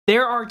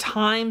There are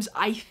times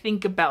I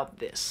think about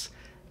this.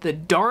 The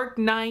Dark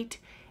Knight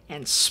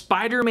and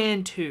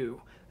Spider-Man 2.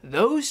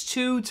 Those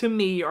two, to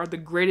me, are the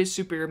greatest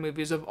superhero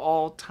movies of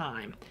all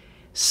time.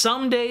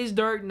 Some days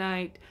Dark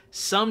Knight,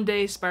 some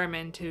days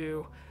Spider-Man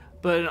 2,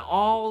 but in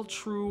all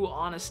true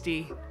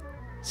honesty,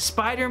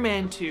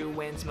 Spider-Man 2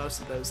 wins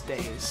most of those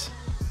days.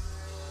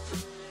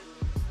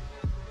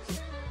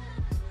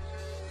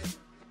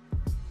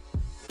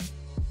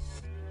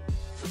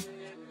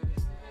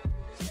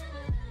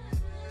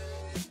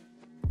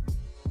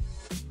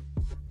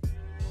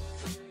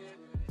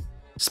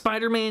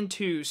 Spider-Man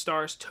 2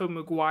 stars Tobey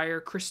Maguire,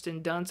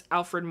 Kristen Dunst,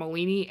 Alfred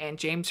Molina, and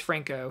James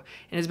Franco,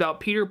 and is about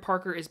Peter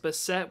Parker is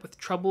beset with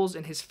troubles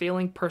in his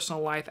failing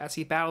personal life as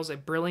he battles a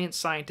brilliant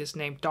scientist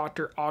named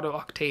Dr. Otto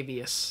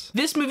Octavius.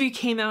 This movie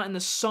came out in the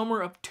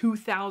summer of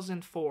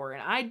 2004,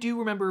 and I do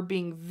remember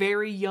being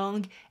very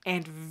young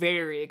and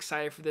very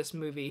excited for this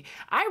movie.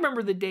 I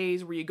remember the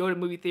days where you go to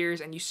movie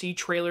theaters and you see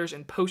trailers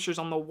and posters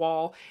on the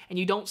wall, and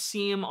you don't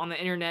see them on the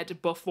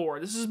internet before.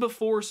 This is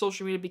before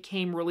social media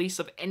became release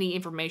of any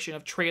information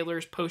of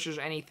trailers, posters,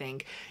 or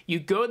anything. You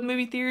go to the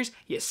movie theaters,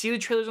 you see the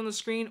trailers on the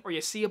screen, or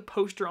you see a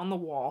poster on the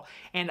wall,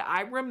 and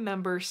I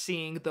remember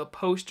seeing the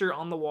poster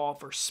on the wall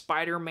for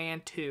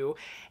Spider-Man 2,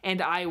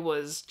 and I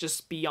was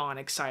just beyond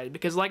excited,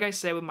 because like I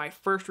said with my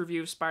first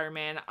review of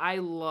Spider-Man, I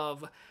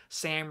love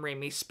Sam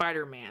Raimi's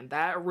Spider-Man.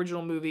 That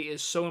original movie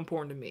is so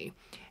important to me,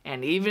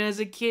 and even as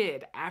a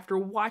kid, after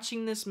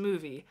watching this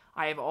movie,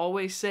 I have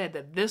always said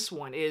that this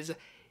one is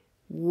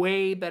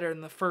way better than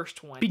the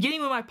first one.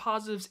 Beginning with my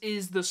positives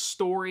is the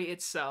story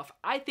itself.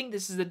 I think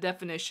this is the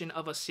definition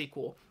of a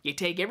sequel. You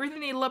take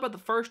everything you love about the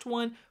first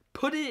one,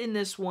 put it in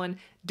this one,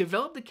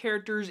 develop the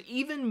characters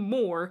even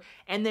more,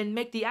 and then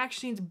make the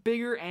action scenes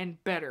bigger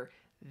and better.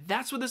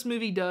 That's what this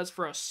movie does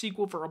for a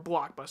sequel for a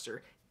blockbuster.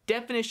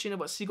 Definition of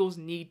what sequels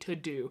need to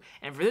do.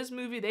 And for this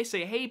movie, they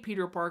say, hey,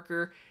 Peter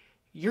Parker,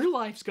 your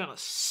life's gonna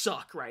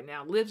suck right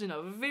now. Lives in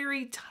a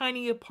very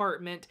tiny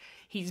apartment.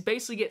 He's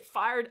basically get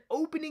fired.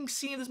 Opening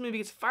scene of this movie,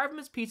 gets fired from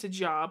his pizza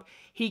job.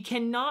 He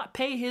cannot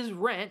pay his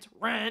rent,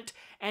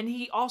 and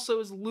he also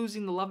is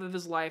losing the love of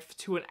his life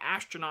to an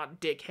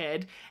astronaut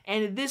dickhead.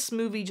 And this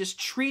movie just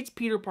treats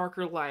Peter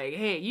Parker like,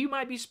 hey, you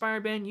might be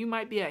Spider-Man, you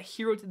might be a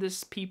hero to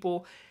this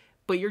people,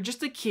 but you're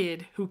just a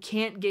kid who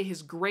can't get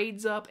his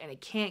grades up and he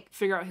can't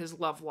figure out his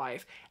love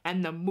life.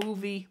 And the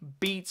movie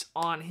beats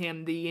on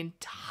him the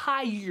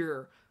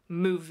entire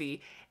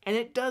movie. And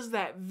it does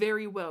that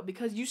very well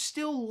because you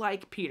still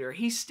like Peter.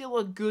 He's still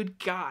a good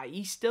guy.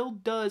 He still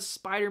does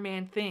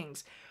Spider-Man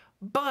things.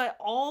 But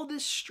all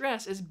this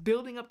stress is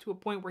building up to a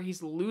point where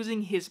he's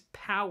losing his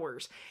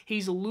powers.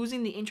 He's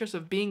losing the interest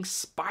of being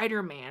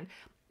Spider-Man.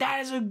 That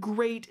is a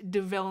great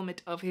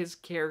development of his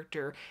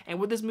character and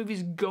what this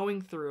movie's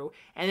going through.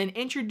 And then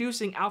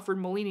introducing Alfred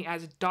Molina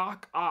as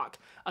Doc Ock,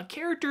 a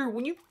character,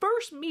 when you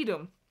first meet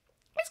him,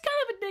 he's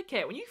kind of a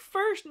dickhead. When you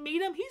first meet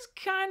him, he's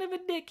kind of a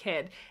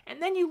dickhead. And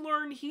then you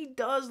learn he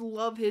does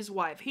love his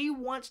wife. He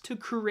wants to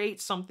create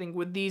something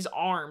with these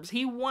arms.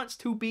 He wants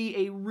to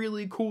be a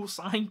really cool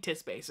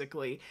scientist,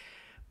 basically.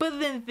 But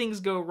then things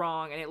go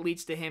wrong and it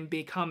leads to him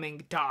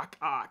becoming Doc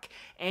Ock.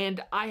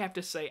 And I have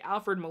to say,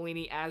 Alfred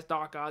Molina as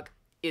Doc Ock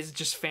is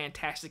just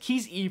fantastic.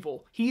 He's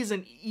evil. He is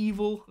an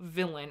evil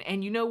villain.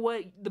 And you know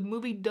what? The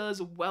movie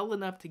does well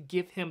enough to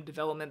give him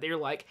development. They're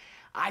like,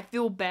 I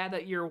feel bad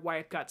that your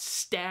wife got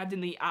stabbed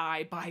in the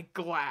eye by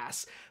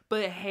glass.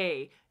 But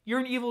hey, you're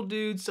an evil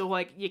dude, so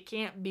like, you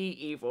can't be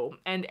evil.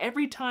 And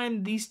every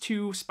time these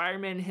two,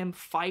 Spider-Man and him,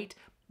 fight,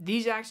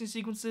 these action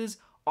sequences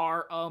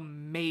are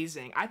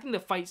amazing. I think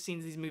the fight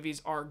scenes in these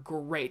movies are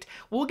great.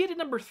 We'll get to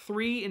number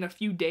 3 in a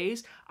few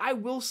days. I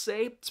will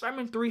say,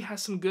 Spider-Man 3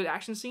 has some good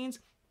action scenes.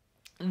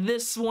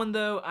 This one,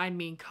 though, I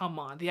mean, come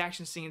on. The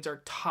action scenes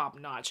are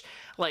top-notch.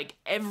 Like,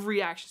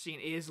 every action scene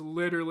is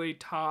literally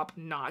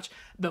top-notch.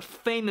 The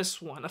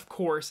famous one, of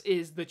course,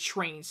 is the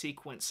train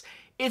sequence.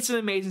 It's an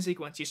amazing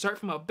sequence. You start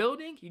from a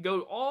building, you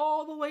go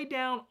all the way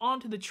down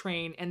onto the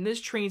train, and this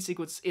train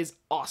sequence is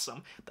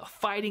awesome. The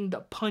fighting,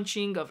 the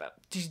punching of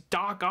just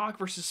Doc Ock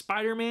versus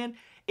Spider-Man,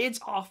 it's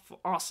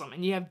awesome.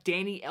 And you have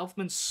Danny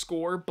Elfman's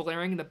score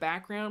blaring in the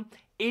background.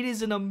 It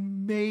is an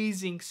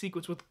amazing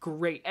sequence with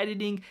great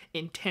editing,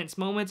 intense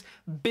moments,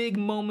 big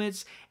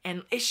moments,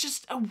 and it's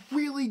just a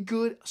really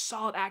good,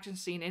 solid action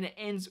scene, and it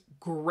ends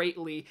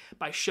greatly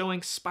by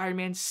showing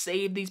Spider-Man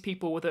save these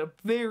people with a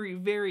very,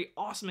 very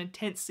awesome,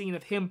 intense scene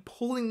of him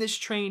pulling this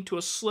train to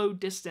a slow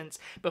distance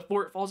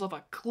before it falls off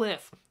a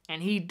cliff,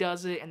 and he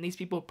does it, and these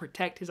people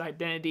protect his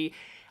identity.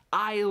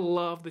 I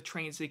love the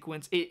train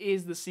sequence. It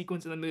is the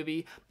sequence in the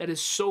movie that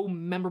is so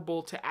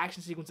memorable to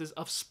action sequences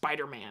of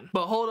Spider-Man.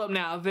 But hold up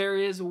now, there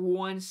is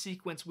one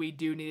sequence we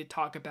do need to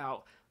talk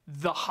about,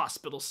 the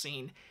hospital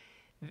scene.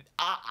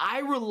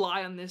 I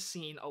rely on this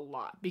scene a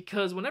lot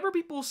because whenever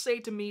people say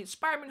to me,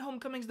 Spider-Man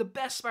Homecoming is the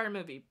best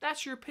Spider-Man movie,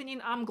 that's your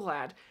opinion, I'm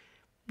glad.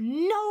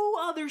 No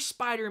other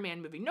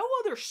Spider-Man movie, no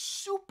other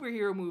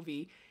superhero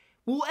movie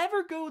will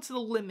ever go to the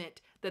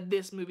limit that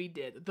this movie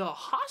did. The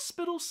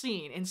hospital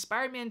scene in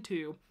Spider-Man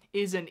 2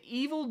 is an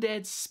Evil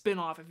Dead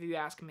spinoff, if you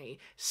ask me.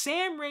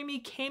 Sam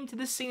Raimi came to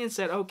this scene and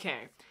said,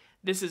 okay,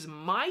 this is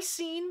my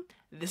scene,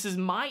 this is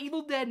my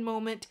Evil Dead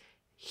moment,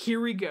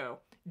 here we go.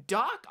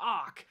 Doc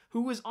Ock,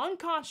 who was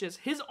unconscious,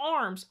 his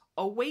arms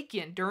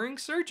awaken during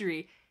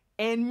surgery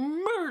and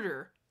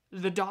murder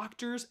the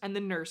doctors and the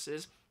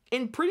nurses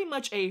in pretty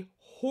much a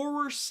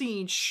horror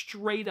scene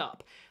straight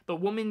up. The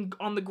woman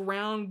on the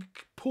ground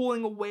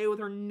pulling away with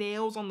her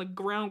nails on the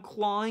ground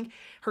clawing,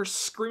 her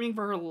screaming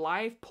for her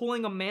life,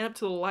 pulling a man up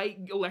to the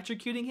light,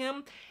 electrocuting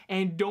him,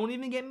 and don't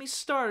even get me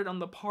started on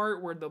the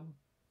part where the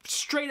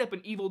straight up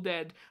an Evil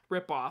Dead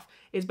ripoff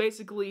is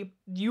basically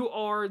you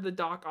are the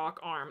Doc Ock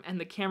arm and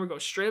the camera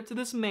goes straight up to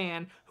this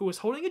man who is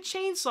holding a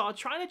chainsaw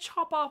trying to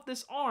chop off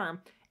this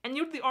arm, and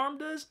you know what the arm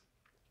does?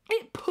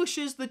 It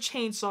pushes the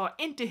chainsaw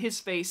into his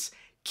face,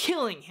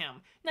 killing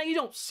him. Now you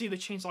don't see the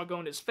chainsaw go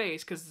in his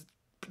face because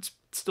it's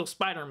still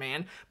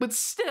Spider-Man, but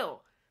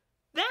still,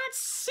 that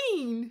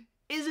scene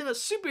is in a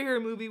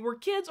superhero movie where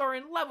kids are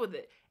in love with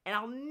it, and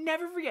I'll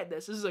never forget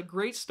this. This is a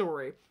great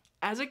story.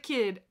 As a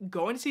kid,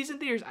 going to see this in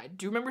theaters, I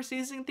do remember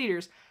seeing this in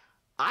theaters,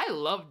 I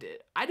loved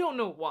it. I don't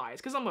know why.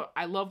 It's because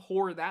I love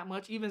horror that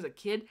much. Even as a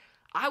kid,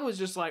 I was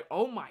just like,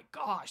 oh my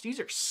gosh, these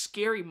are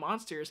scary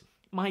monsters.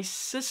 My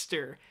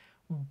sister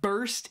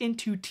burst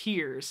into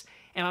tears,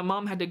 and my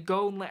mom had to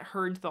go and let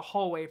her into the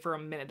hallway for a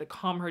minute to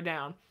calm her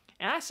down.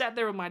 And I sat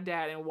there with my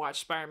dad and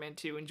watched Spider-Man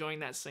 2, enjoying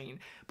that scene.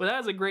 But that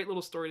was a great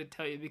little story to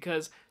tell you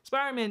because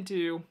Spider-Man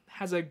 2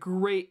 has a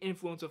great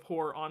influence of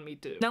horror on me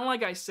too. Now,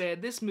 like I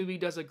said, this movie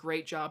does a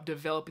great job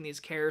developing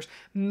these characters.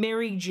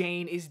 Mary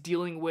Jane is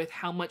dealing with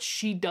how much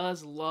she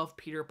does love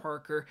Peter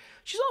Parker.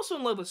 She's also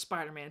in love with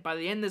Spider-Man. By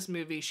the end of this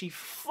movie, she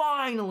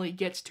finally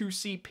gets to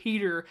see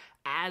Peter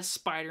as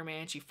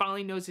Spider-Man. She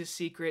finally knows his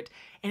secret,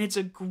 and it's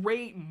a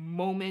great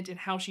moment in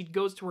how she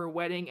goes to her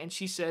wedding and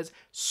she says,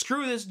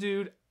 screw this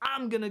dude,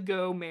 I'm gonna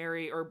go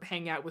marry or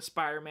hang out with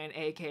Spider-Man,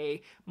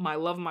 aka my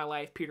love of my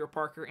life, Peter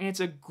Parker. And it's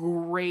a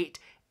great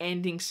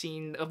ending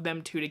scene of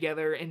them two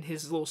together in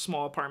his little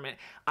small apartment.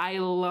 I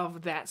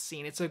love that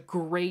scene. It's a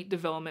great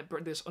development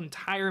for this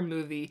entire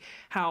movie,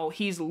 how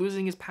he's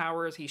losing his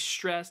powers, he's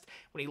stressed.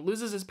 When he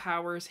loses his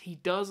powers, he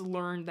does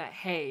learn that,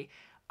 hey,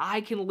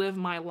 I can live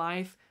my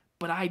life,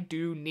 but I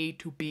do need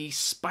to be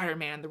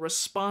Spider-Man. The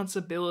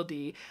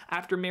responsibility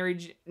after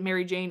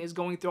Mary Jane is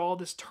going through all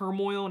this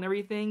turmoil and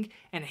everything,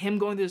 and him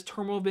going through this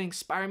turmoil of being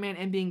Spider-Man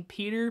and being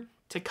Peter,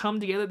 to come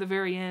together at the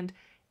very end,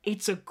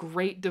 it's a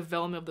great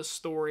development of the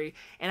story.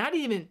 And I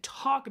didn't even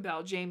talk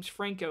about James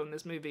Franco in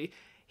this movie.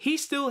 He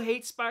still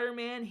hates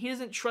Spider-Man. He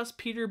doesn't trust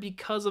Peter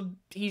because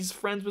he's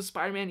friends with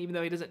Spider-Man, even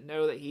though he doesn't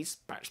know that he's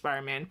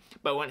Spider-Man.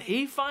 But when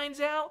he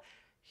finds out,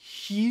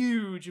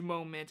 huge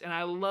moment. And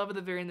I love at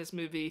the very end of this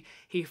movie,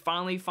 he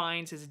finally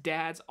finds his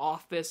dad's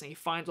office and he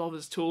finds all of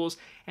his tools,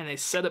 and they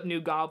set up New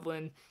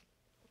Goblin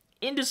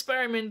into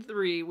Spider-Man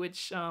 3,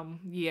 which,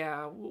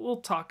 yeah,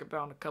 we'll talk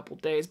about in a couple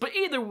days. But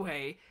either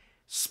way,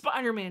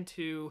 Spider-Man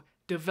 2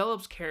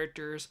 develops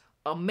characters,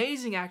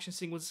 amazing action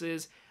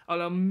sequences, an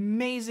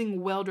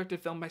amazing,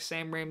 well-directed film by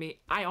Sam Raimi.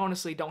 I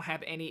honestly don't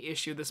have any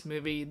issue with this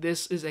movie.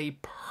 This is a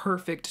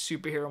perfect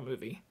superhero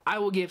movie. I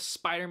will give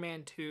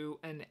Spider-Man 2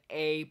 an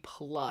A+.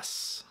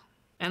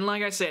 And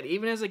like I said,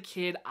 even as a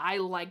kid, I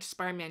liked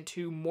Spider-Man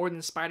 2 more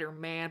than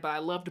Spider-Man, but I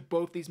loved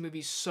both these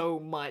movies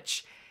so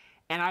much.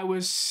 And I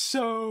was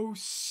so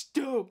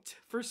stoked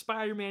for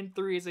Spider-Man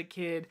 3 as a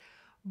kid.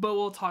 But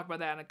we'll talk about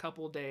that in a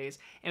couple of days.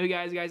 And you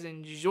guys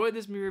enjoyed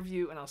this movie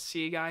review, and I'll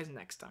see you guys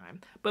next time.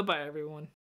 Bye-bye, everyone.